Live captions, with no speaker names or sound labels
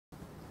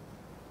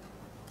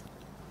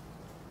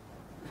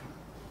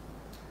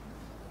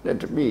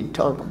let me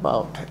talk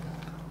about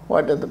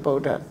what the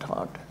Buddha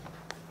taught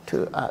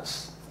to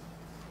us.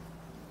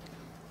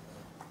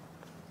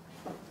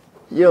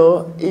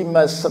 Yo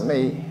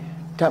imasame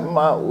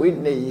Dhamma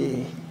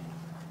vinaya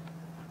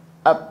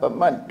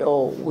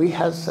appamato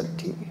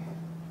vihasati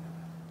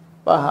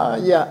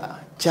pahaya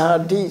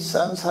jadi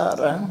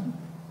sansarang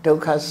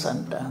dukkha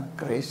sandang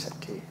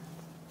gresati.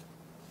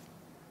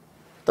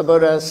 The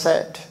Buddha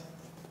said,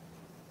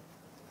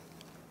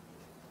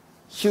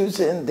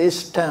 using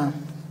this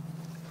term,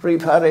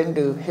 referring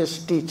to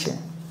his teaching,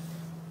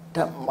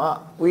 Dhamma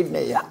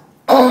vinaya,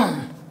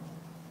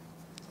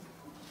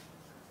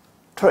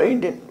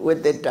 trained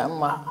with the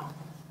Dhamma,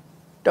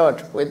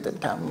 taught with the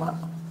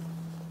Dhamma.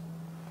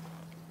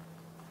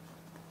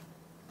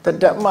 The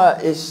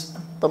Dhamma is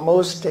the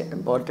most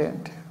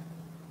important.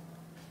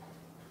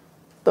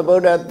 The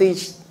Buddha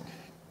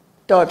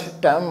taught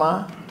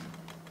Dhamma.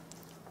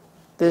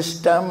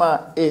 This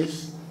Dhamma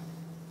is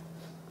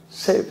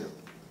save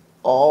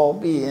all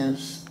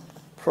beings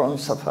from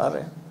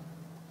suffering.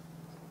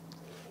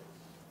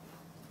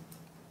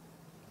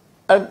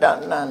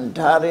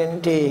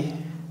 Adanandarinti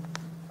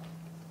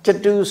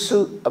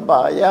Chatusu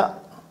Abhaya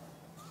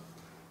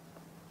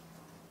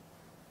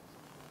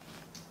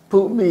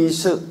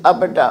Bhumisu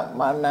Abhada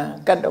Mana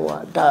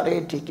Kadawa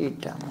Dharititi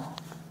Dhamma.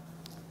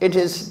 It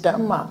is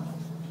Dhamma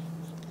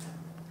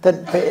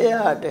that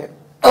prepared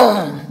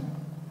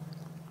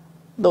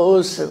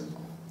those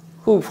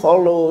who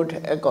followed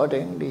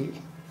accordingly,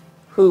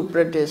 who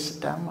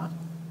practiced Dhamma.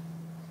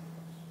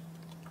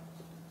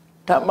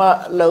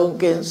 Dhamma alone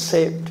can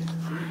save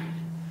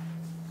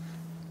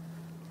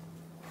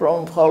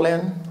from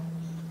falling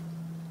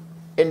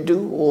into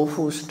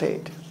woeful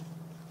state.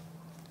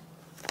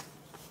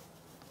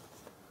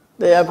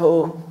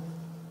 Therefore,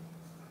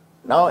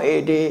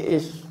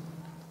 nowadays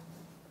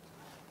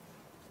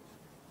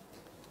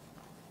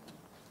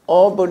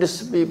all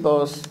Buddhist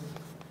peoples,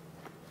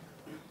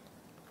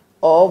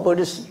 all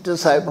Buddhist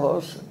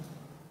disciples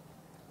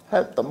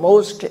have the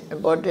most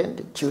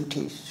important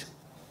duties.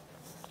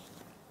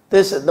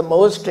 This is the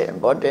most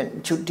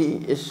important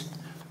duty is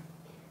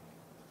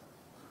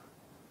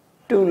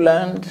to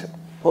learn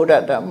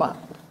Buddha Dhamma,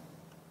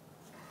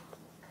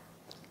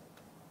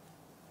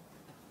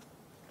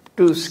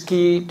 to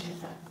skid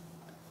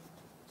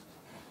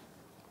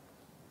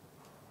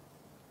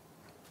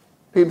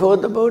before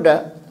the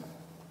Buddha,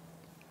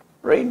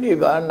 bring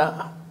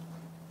Nirvana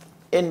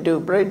into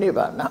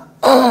Nirvana.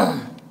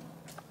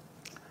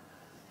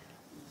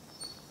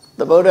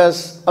 The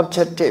Buddha's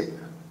objective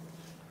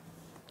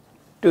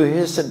to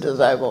his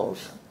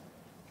disciples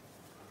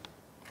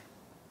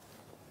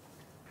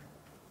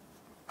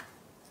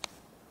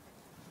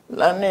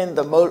learning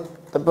the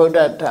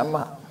Buddha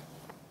Dhamma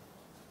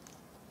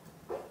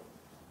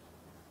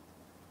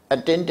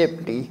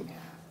attentively,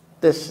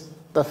 this is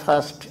the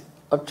first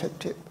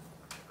objective.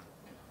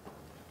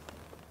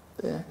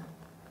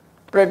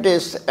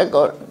 Practice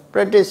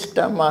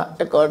Dhamma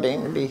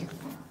accordingly,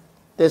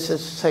 this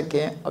is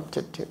second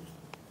objective.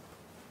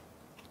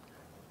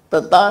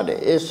 The third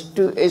is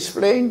to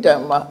explain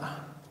Dhamma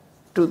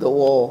to the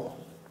world.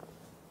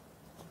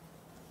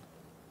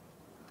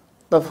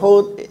 The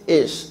fourth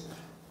is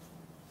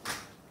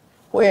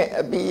when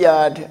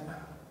appeared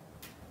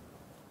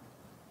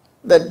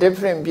the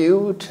different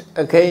views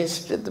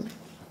against the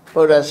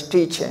Buddha's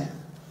teaching,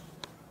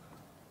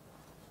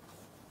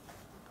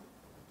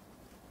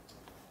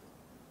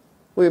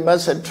 we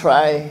must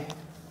try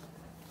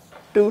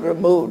to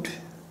remove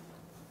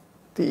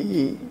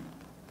the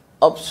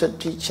opposite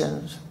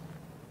teachings.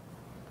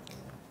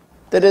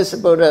 That is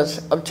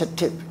Buddha's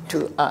objective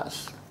to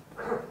us.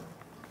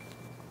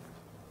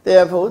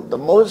 Therefore, the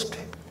most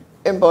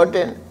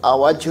important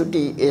our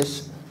duty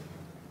is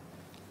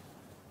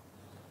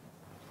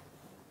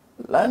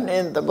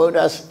learning the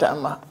Buddha's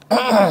Dhamma.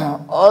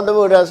 All the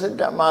Buddha's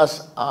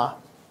Dhammas are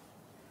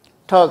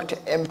talked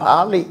in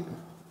Pali.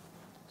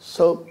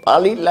 So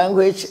Pali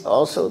language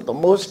also the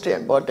most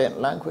important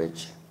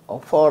language.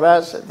 For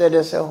us, that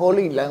is a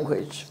holy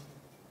language.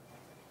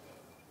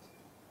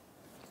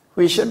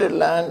 We should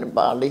learn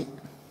Pali.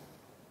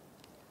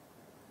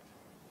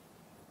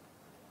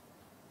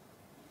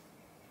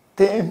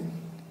 Then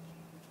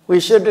we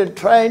should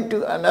try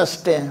to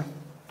understand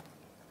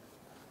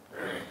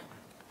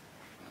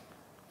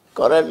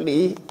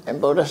correctly in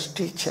Buddha's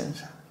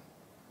teachings.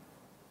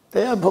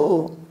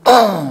 Therefore,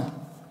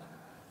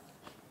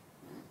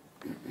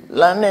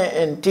 learning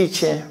and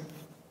teaching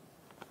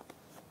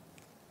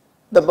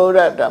the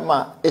Buddha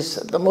Dhamma is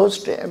the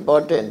most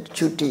important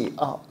duty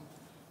of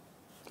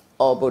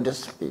all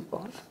Buddhist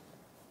people.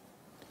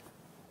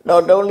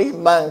 Not only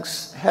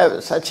monks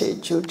have such a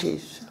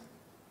duties.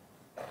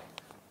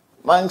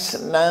 Monks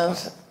and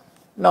nuns,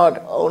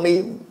 not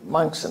only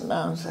monks and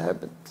nuns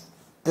have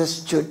these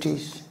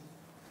duties.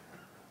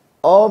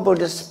 All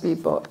Buddhist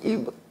people,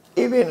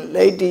 even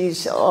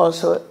ladies, are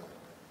also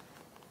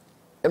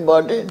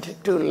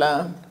important to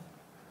learn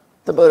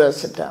the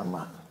Buddha's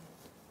Dhamma.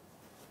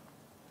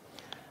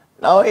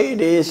 Now it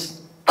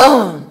is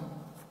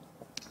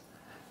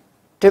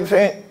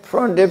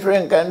from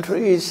different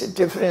countries,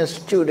 different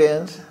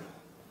students,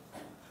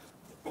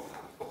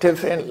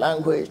 different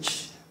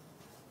language,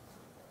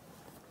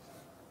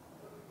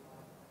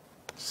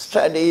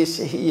 studies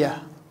here.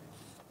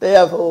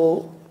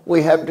 Therefore,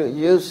 we have to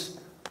use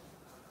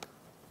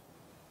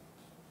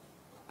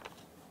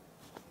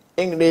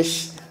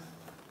English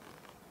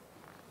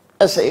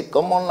as a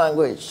common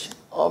language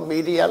or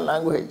media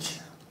language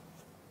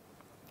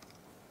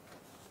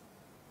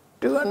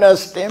to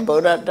understand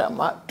Buddha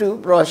Dhamma, to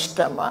brush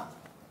Dhamma.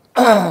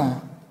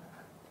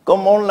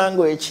 Common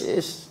language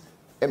is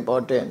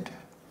important.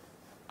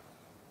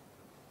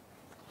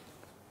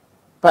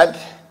 But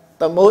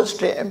the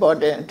most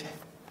important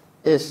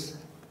is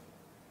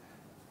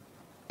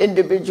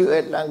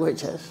individual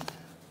languages.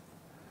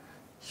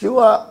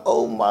 Your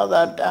own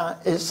mother tongue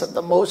is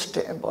the most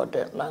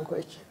important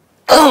language.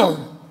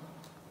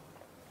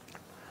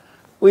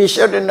 We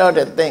should not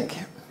think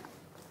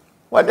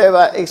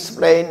whatever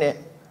explained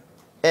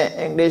in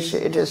English,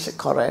 it is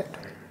correct.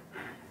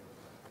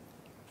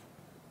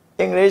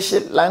 English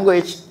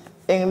language,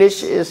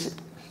 English is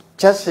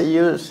just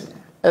used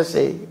as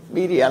a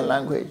media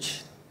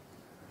language.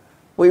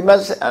 We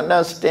must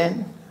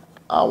understand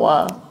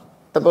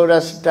the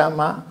Buddha's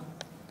Dhamma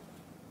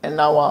in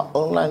our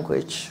own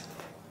language.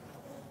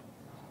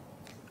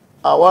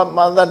 Our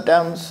mother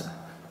tongues,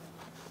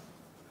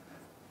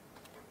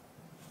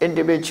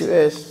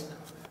 individuals,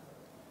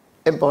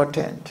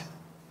 important.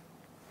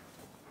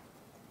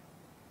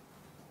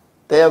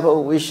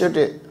 Therefore, we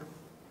should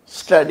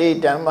study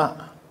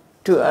Dhamma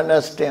to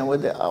understand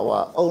with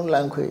our own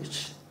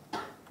language.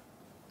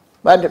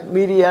 But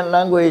media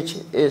language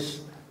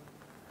is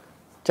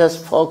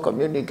just for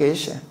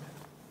communication.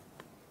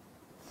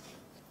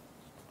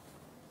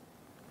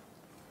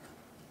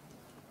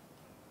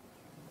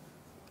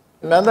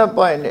 Another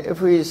point,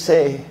 if we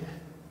say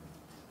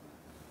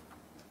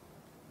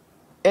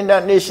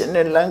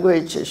international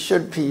language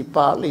should be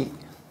Pali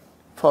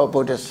for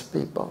Buddhist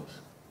peoples.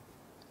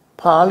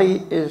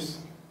 Pali is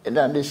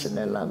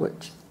international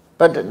language,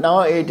 but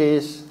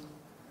nowadays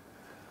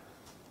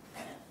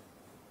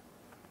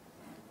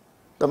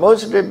the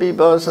most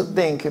people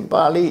think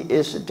Pali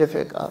is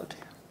difficult.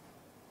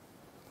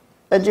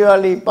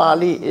 Actually,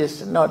 Pali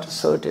is not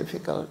so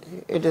difficult.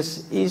 It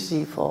is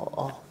easy for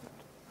all.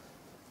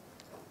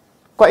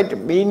 Quite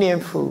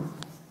meaningful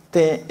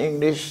than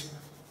English.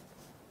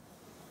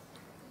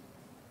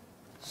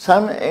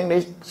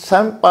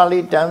 Some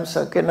Pali terms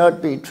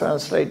cannot be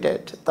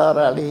translated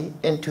thoroughly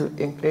into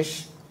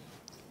English.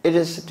 It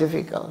is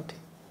difficult.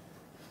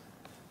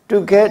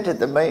 To get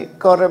the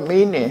correct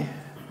meaning,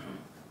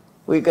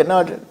 we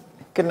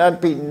cannot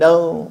be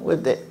known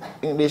with the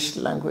English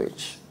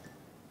language.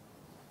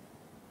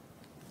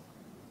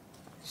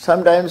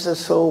 Sometimes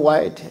it's so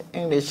wide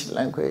English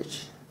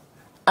language.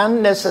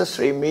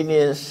 Unnecessary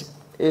meanings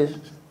is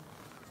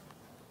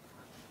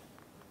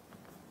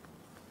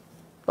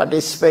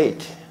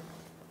participate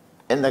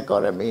in the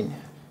correct meaning.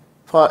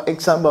 For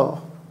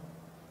example,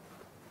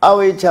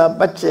 avijja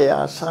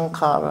paccaya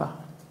sankhara.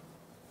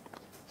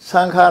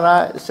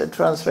 Sankhara is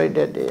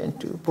translated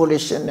into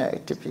pollution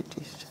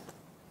activities.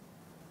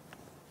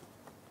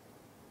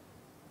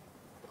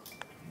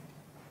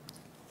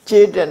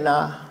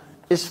 Cetana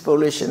is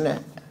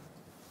pollution.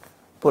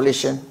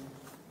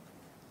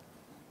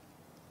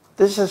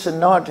 This is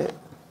not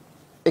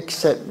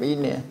exact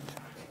meaning.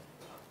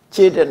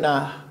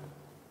 Cetana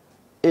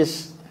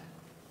is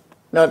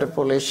not a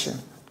pollution,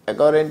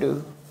 according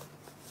to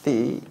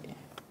the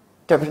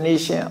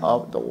definition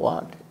of the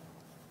word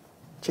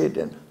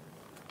Cetana.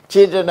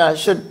 Cetana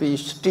should be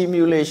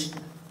stimulation,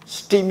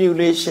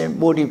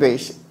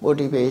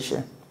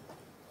 motivation.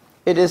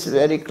 It is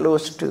very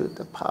close to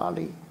the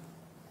Pali.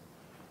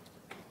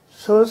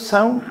 So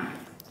some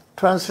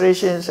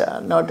translations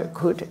are not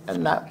good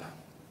enough.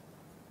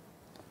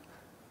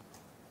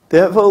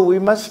 Therefore, we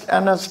must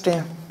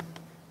understand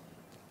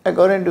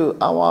according to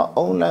our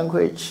own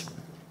language.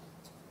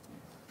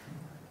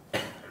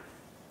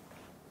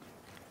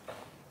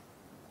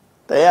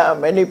 There are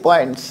many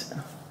points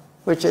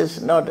which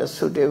is not a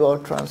suitable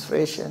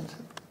translation.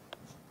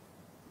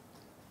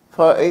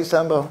 For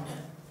example,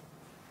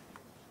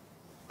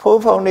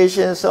 4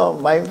 foundations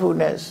of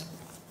mindfulness.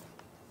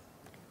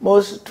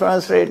 Most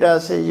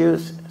translators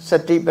use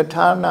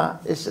Satipatthana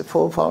is the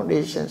 4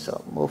 foundations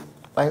of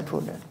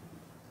mindfulness.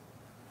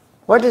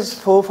 What is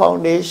 4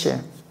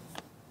 foundation?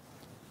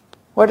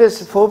 What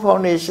is 4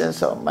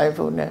 foundations of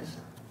mindfulness?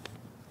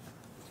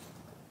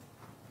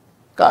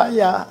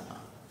 Kaya,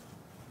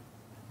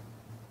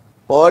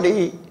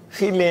 body,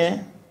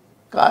 feeling,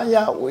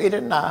 kaya,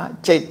 vedana,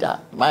 citta,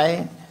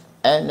 mind,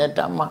 and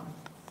Dhamma.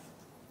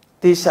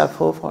 These are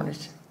 4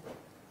 foundations.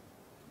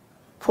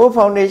 4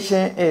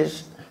 foundation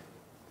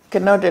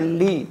cannot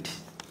lead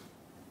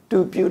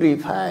to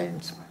purify.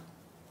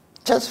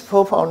 Just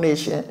 4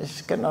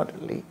 foundations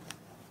cannot lead.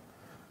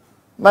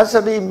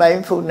 Must be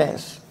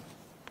mindfulness.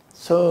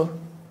 So,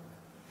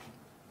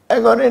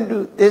 according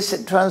to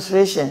this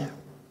translation,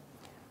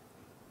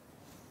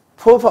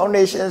 4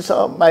 foundations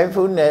of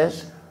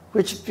mindfulness,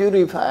 which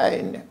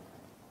purify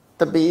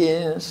the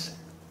beings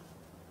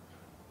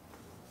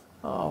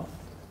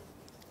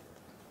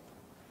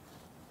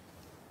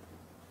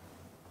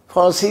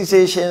for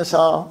cessations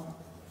of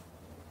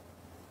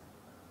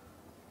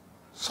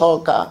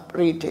soka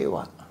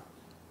priteva,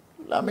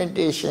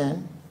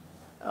 lamentation,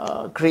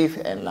 grief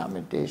and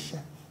lamentation,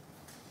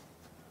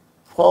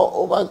 for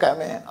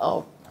overcoming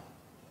of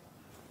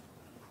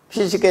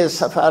physical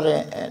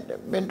suffering and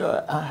mental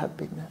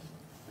unhappiness.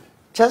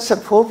 Just a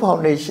full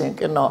foundation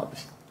cannot.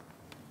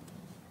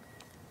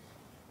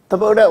 The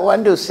Buddha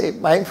want to say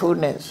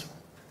mindfulness,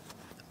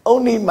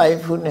 only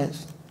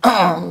mindfulness.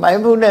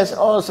 Mindfulness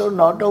also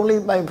not only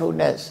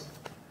mindfulness,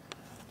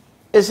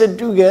 is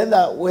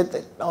together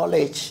with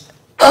knowledge.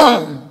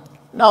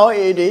 Now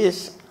it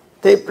is,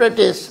 they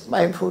practice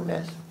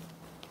mindfulness.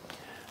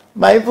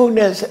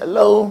 Mindfulness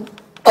alone,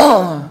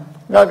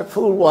 not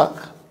full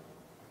work.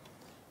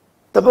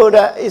 The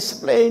Buddha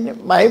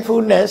explained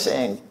mindfulness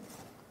and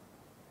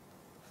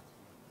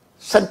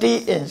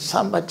sati and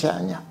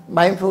sampajanya,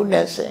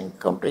 mindfulness and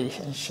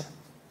comprehension.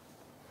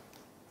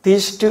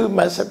 These two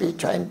must be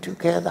joined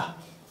together,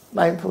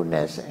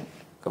 mindfulness and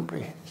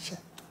comprehension.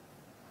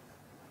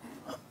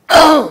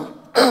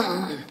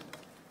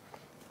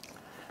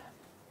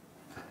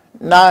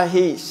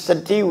 Nahi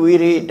sati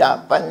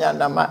virida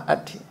panyanama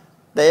ati.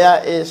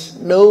 There is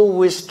no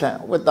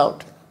wisdom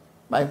without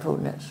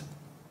mindfulness.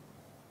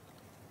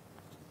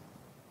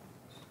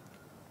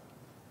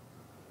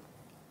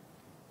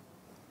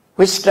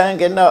 Wisdom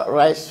cannot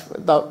rise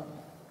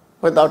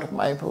without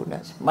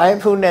mindfulness.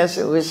 Mindfulness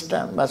and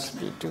wisdom must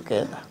be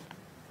together.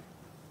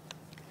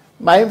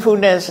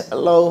 Mindfulness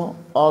alone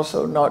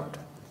also not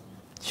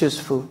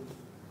useful.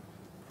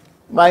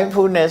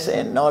 Mindfulness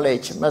and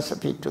knowledge must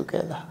be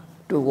together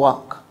to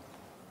walk.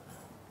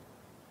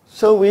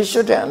 So we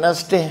should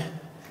understand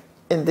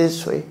in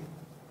this way.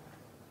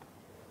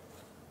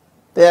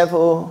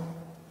 Therefore,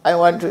 I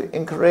want to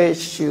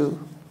encourage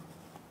you,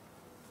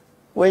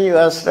 when you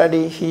are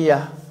studying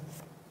here,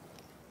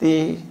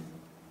 the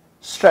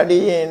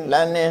study and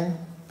learning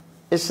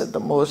is the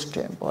most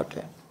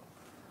important,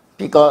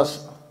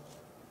 because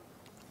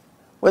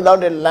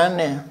without a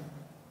learning,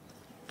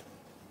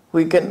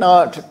 we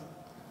cannot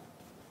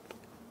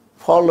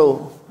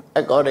follow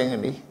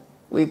accordingly.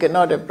 We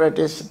cannot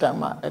practice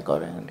Dhamma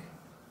accordingly.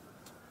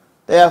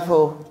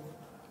 Therefore,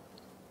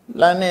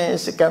 learning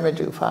is coming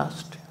too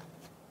fast.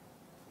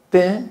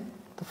 Then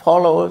the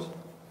followers,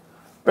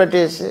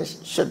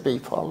 practices should be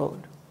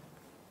followed.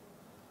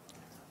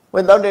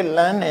 Without a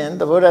learning,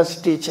 the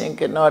Buddha's teaching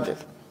cannot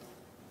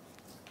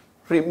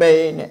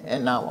remain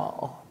in our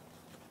own.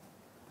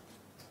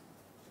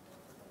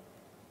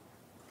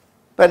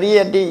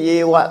 Pariyati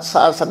yeva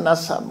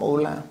sasanasa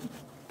mula.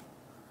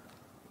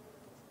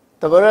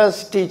 The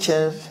Buddha's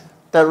teachings,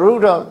 the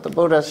root of the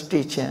Buddha's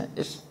teaching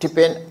is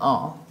depend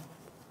on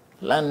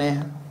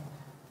learning.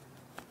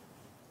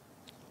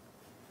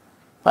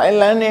 By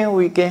learning,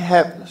 we can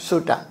have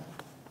sutta.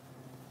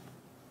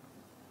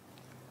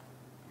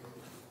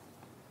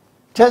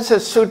 Just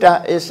as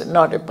sutta is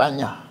not a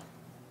panya.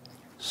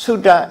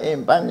 Sutta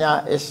and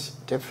panya is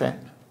different.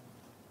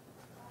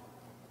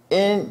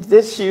 In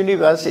this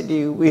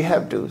university, we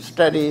have to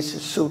study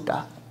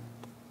sutta.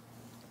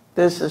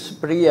 This is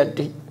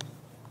Priyati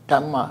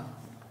Dhamma,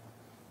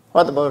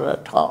 what the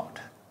Buddha taught.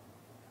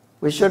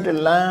 We should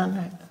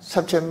learn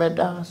subject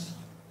matters.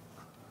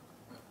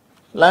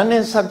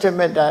 Learning subject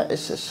matter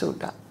is a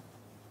sutta.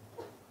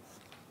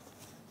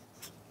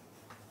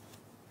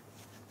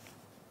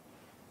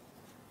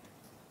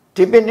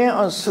 Depending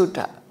on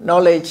sutta,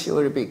 knowledge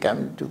will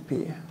become to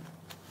be.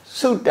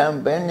 Sutta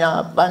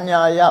panya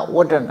panyaya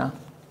vadana.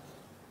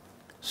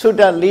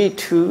 Sutta lead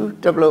to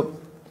develop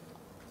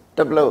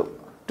the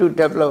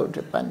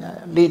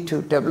panya, lead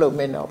to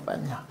development of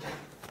panya.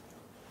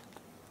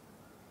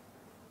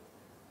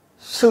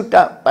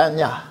 Sutta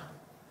panya,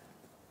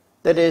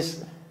 that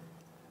is,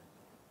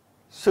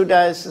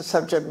 sutta is the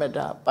subject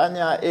matter,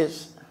 panya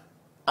is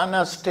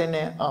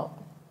understanding of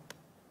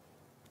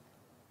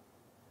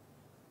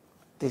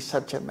the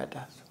subject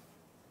matters.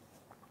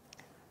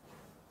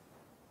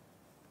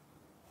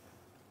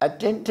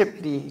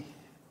 Attentively,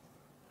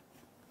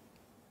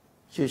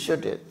 you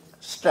should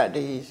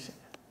study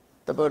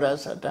the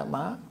Buddha's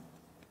Dhamma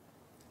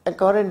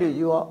according to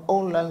your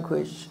own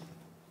language.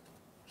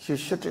 You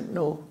should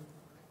know.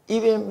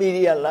 Even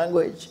media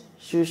language,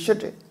 you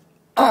should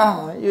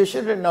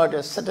not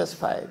be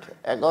satisfied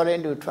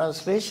according to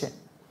translation.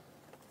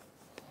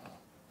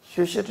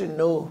 You should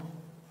know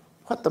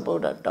what the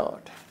Buddha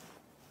taught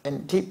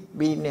and deep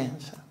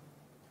meanings.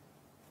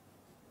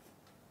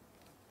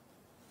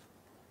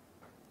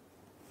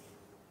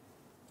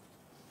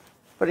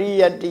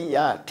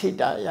 Priyatiya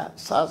Thitaya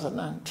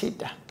Sasana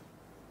Thita.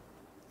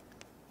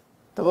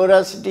 The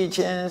Buddha's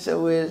teachings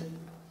will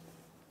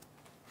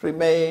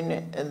remain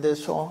in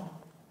this form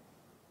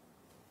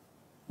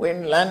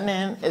when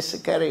learning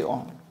is carried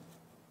on.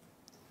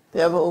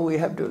 Therefore, we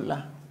have to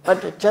learn.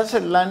 But just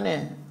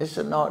learning is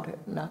not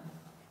enough.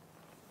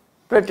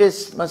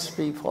 Practice must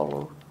be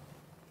followed.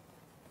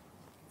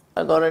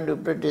 according to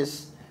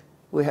practice,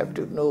 we have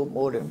to know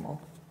more and more.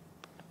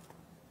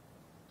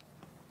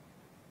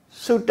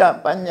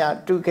 Sutta,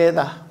 Panya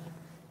together,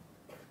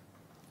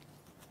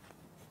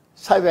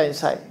 side by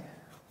side,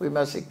 we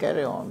must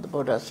carry on the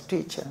Buddha's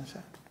teachings.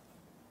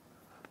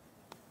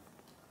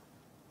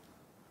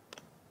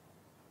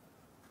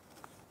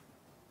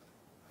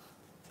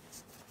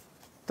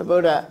 The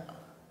Buddha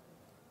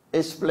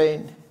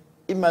explained,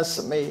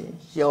 imasme,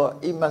 your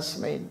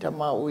imasme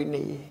Dhamma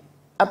Vini,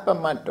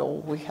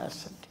 appamato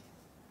vihasati.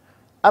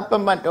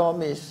 Appamato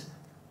means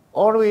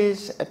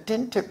always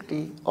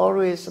attentively,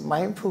 always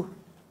mindful.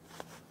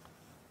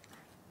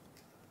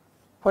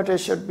 What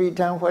should be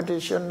done,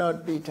 what should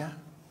not be done.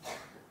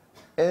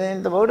 And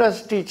in the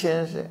Buddha's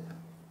teachings,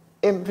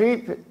 in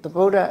brief, the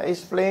Buddha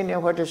explained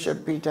what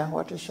should be done,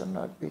 what should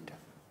not be done.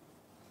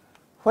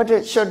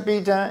 What should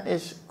be done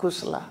is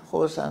kusala,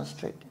 wholesome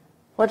straight.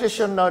 What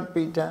should not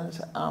be done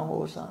is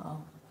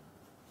unwholesome.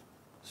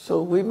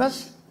 So we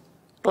must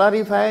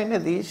clarify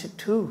these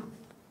two.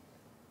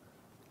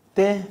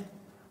 Then,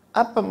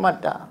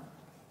 appamata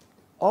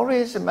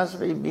always must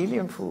be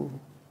meaningful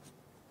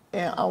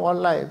in our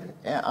life,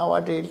 in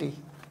our daily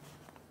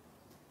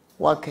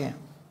working.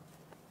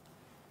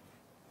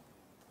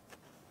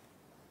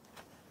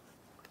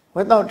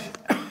 Without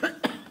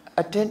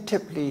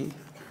attentively,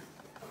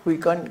 we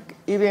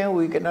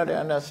cannot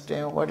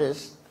understand what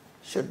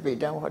should be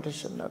done, what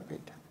should not be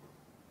done.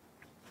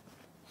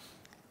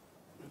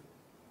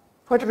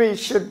 What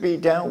should be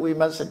done, we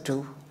must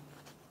do.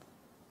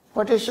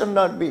 What should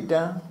not be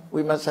done,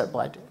 we must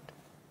avoid it.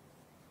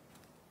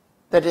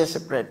 That is a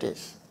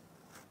practice.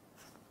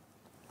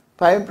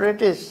 By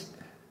practice,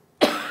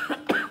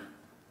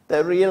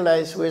 the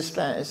realized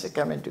wisdom is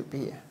coming to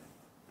be.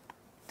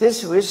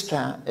 This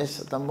wisdom is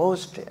the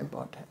most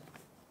important.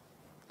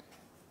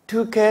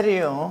 To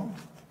carry on,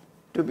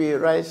 to be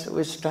right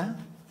wisdom,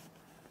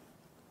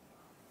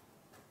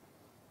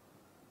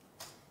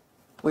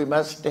 we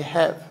must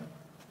have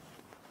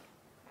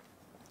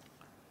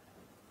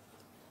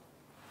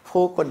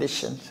 4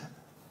 conditions.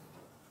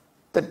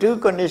 The 2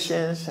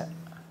 conditions,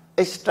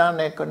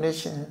 external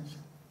conditions.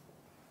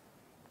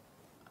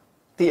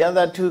 The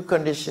other 2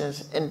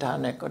 conditions,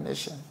 internal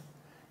conditions.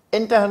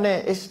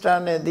 Internal,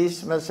 external,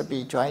 these must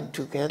be joined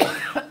together.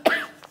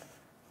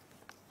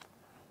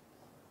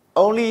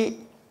 Only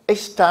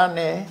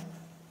external,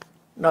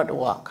 not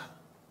work.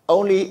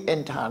 Only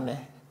internal,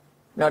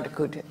 not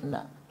good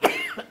enough.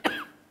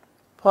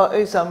 For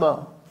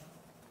example,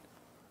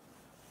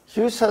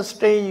 you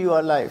sustain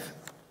your life.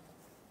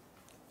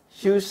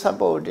 You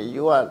support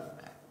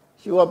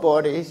your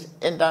bodies,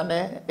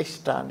 internal,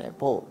 external,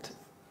 both.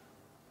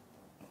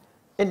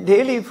 In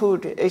daily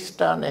food,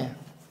 external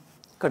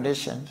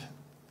conditions,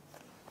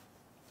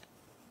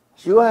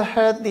 your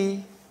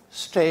healthy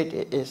state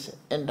is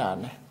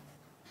internal.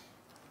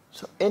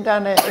 So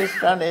internal,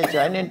 external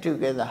joining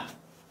together,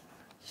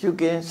 you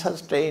can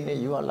sustain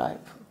your life.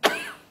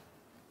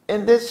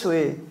 In this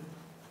way,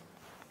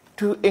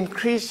 to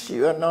increase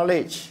your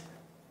knowledge,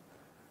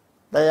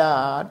 there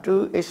are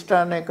 2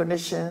 external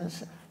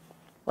conditions.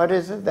 What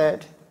is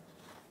that?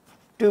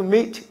 To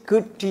meet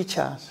good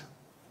teachers.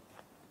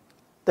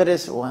 That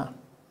is one.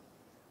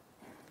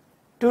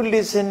 To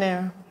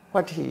listen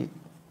what he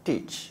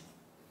teach.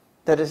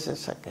 That is the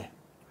second.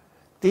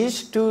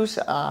 These 2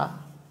 are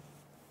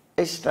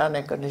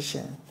external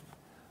conditions.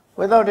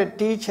 Without a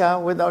teacher,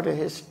 without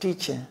his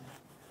teaching,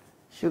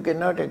 you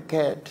cannot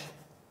get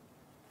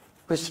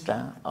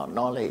wisdom or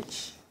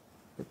knowledge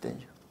within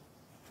you.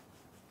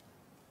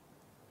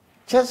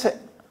 Just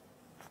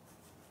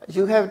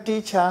you have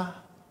teacher,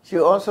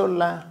 you also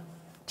learn.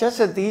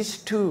 Just these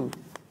 2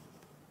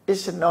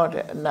 is not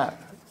enough.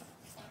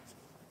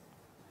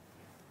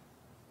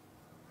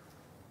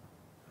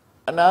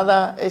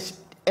 Another is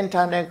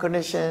internal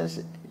conditions,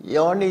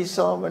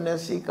 yoniso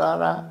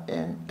manasikara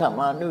and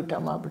tamanu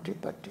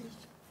tamapatipati.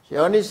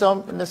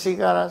 Yoniso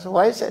manasikara is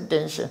wise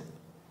attention.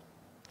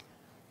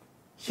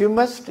 You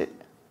must,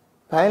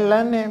 by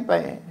learning,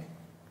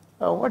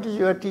 what does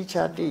your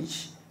teacher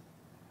teach?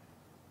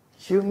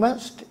 You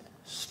must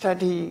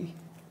study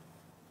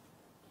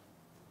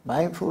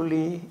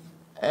mindfully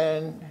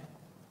and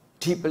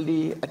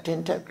deeply,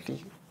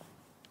 attentively.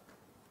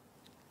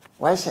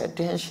 Wise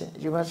attention,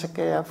 you must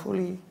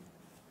carefully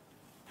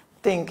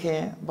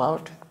thinking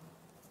about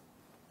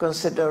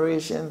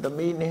consideration, the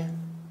meaning,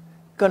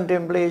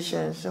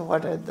 contemplations,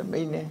 what is the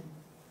meaning,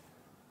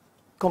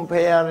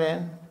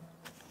 comparing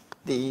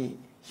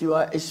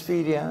your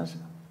experience.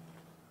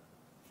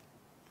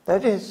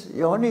 That is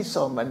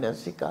yoniso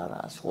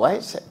manasikara,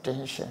 wise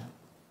attention.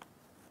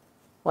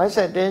 Wise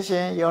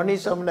attention,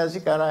 yoniso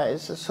manasikara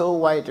is so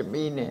wide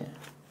meaning.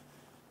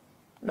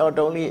 Not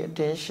only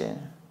attention.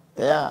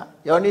 There,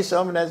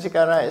 yoniso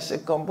manasikara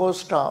is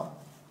composed of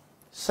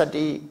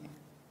sati,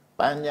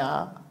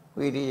 panya,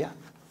 viriya.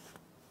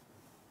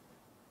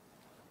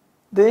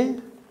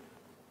 Then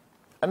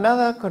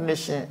another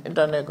condition,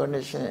 internal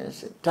condition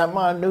is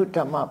Dhamma nu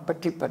Dhamma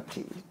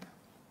patipati.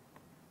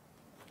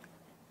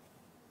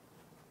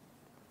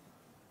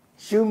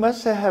 you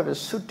must have a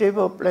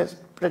suitable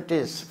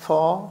practice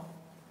for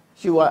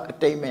your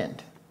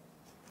attainment.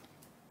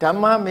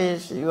 Dhamma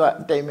means your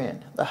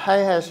attainment. The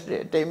highest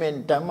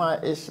attainment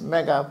Dhamma is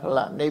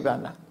Megaphala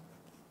Nibbana.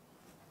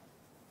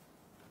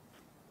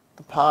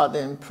 The path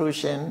in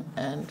fruition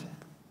and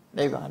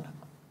Nibbana.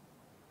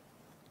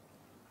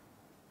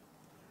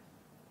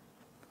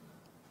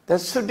 The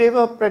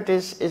suitable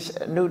practice is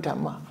a new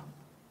Dhamma.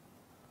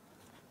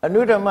 A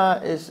new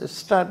Dhamma is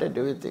started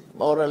with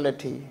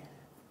morality.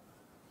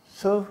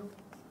 So,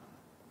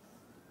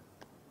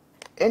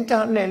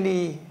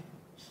 internally,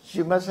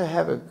 you must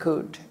have a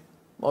good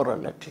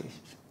morality.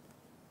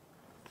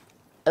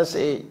 As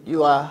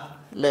you are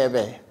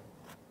lebe,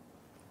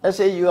 as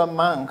you are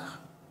monk,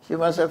 you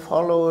must have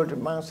followed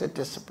monk's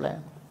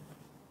discipline.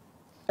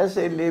 As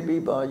a lay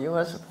people, you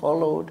must have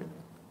followed,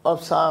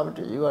 observed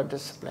your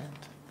discipline.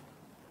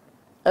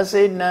 As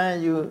a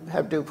nun, you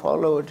have to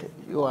follow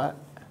your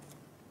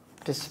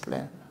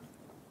discipline.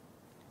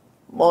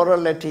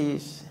 Morality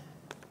is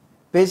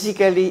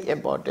basically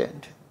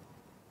important.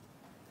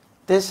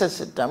 This is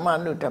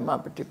Dhamma nu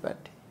Dhamma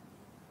Patipatti.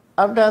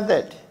 After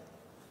that,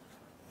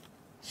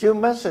 you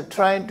must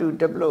try to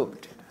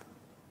develop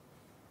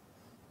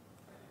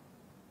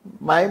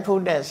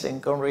mindfulness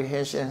and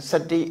comprehension,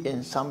 sati in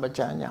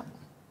sambhajanya.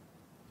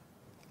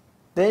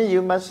 Then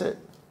you must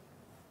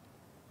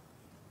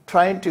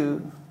try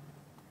to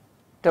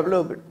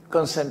develop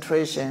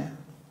concentration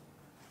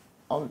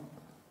on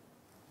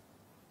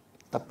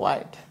the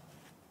point.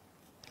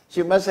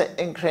 You must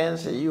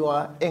increase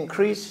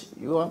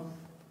your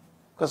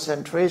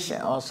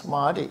concentration on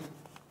samadhi.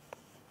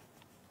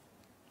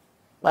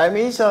 By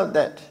means of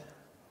that,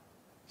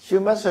 you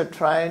must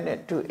try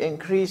to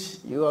increase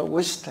your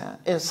wisdom,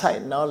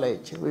 insight,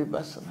 knowledge,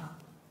 vipassana.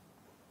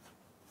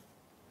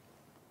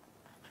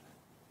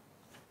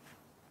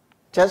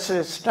 Just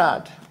to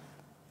start,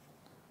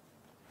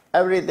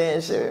 everything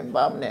is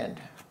impermanent.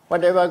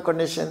 Whatever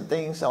condition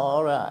things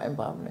are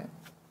impermanent.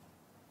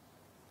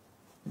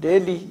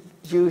 Daily,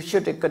 you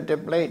should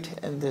contemplate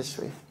in this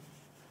way.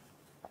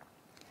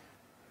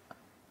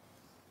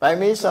 By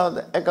means of,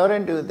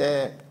 according to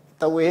the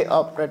way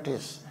of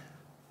practice,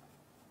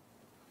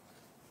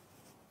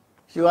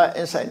 your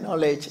insight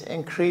knowledge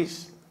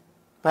increase.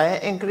 By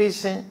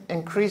increasing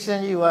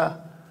your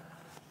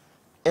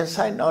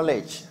insight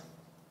knowledge,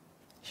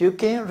 you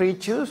can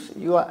reduce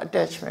your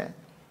attachment.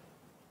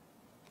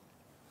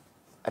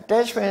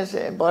 Attachment is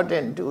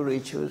important to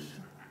reduce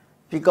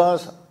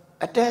because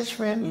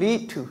attachments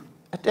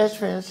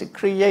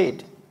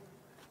create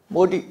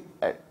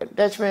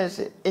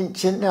attachments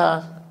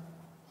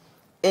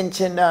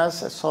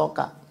engenders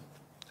soka,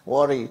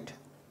 worried.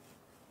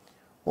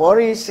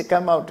 Worries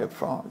come out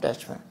from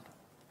attachment.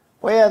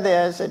 Where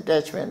there is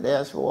attachment,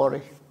 there is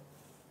worry.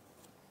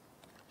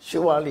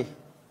 Surely.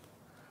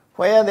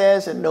 Where there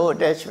is no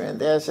attachment,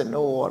 there is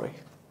no worry.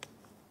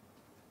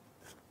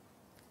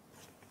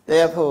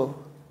 Therefore,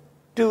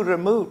 to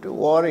remove the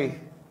worry,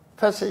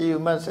 first you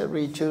must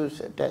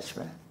reduce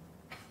attachment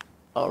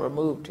or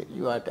remove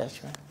your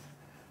attachment.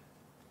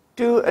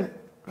 To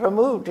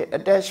remove the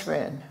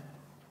attachment,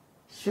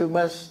 you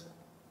must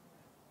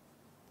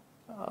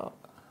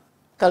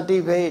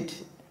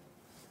cultivate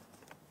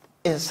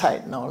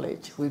insight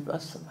knowledge,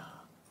 vipassana.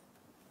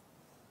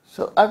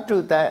 So up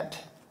to that,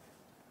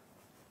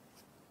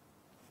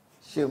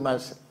 you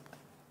must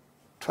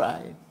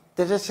try.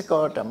 This is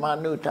called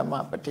Dhamma nu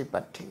Dhamma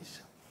Patipatti.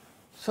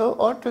 So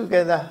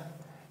altogether,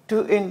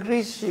 to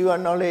increase your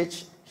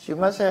knowledge, you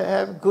must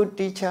have good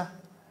teacher.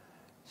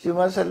 You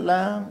must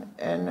learn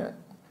and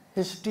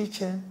his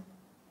teaching.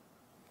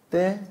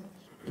 Then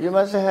you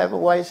must have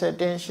wise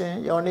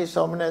attention, yoni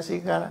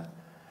somnasikara.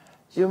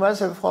 You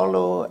must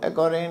follow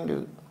according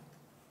to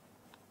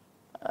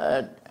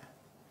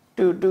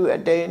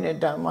attain a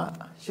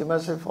Dhamma. You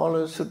must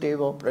follow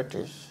suitable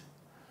practice.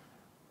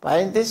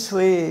 By this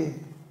way,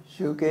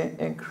 you can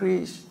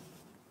increase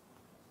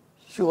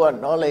your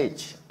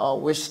knowledge or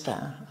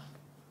wisdom.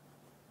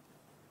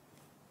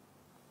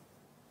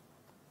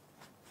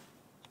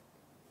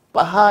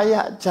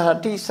 Pahaya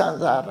jati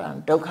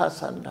sansaram dukkha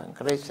sandam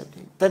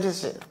krisati. That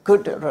is a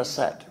good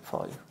recipe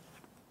for you.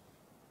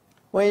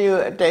 When you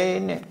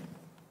attain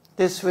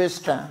this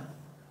wisdom,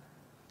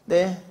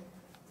 then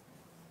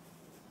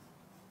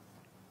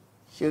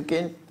you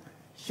can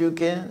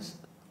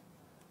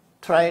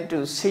try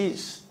to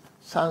cease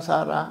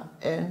samsara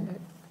and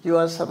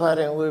your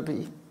suffering will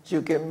be,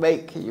 you can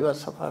make your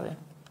suffering.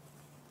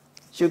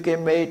 You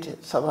can make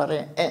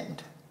suffering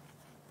end.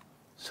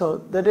 So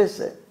that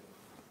is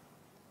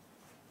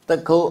the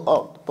goal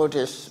of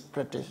Buddhist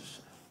practice.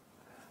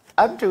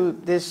 Up to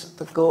this,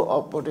 the goal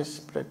of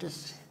Buddhist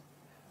practice,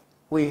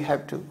 we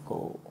have to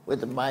go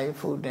with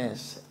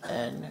mindfulness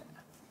and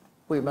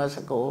we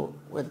must go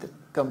with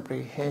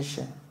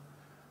comprehension.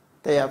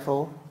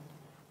 Therefore,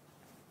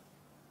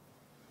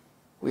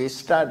 we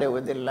started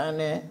with the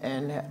learning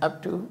and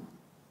up to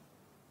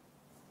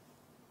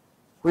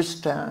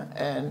wisdom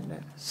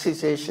and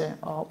cessation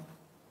of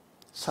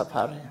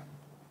suffering.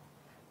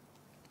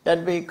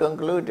 That we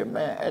conclude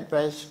my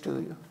advice to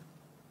you.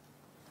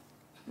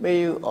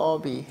 May you all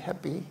be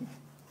happy.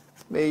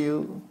 May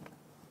you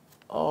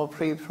all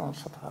free from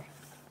suffering.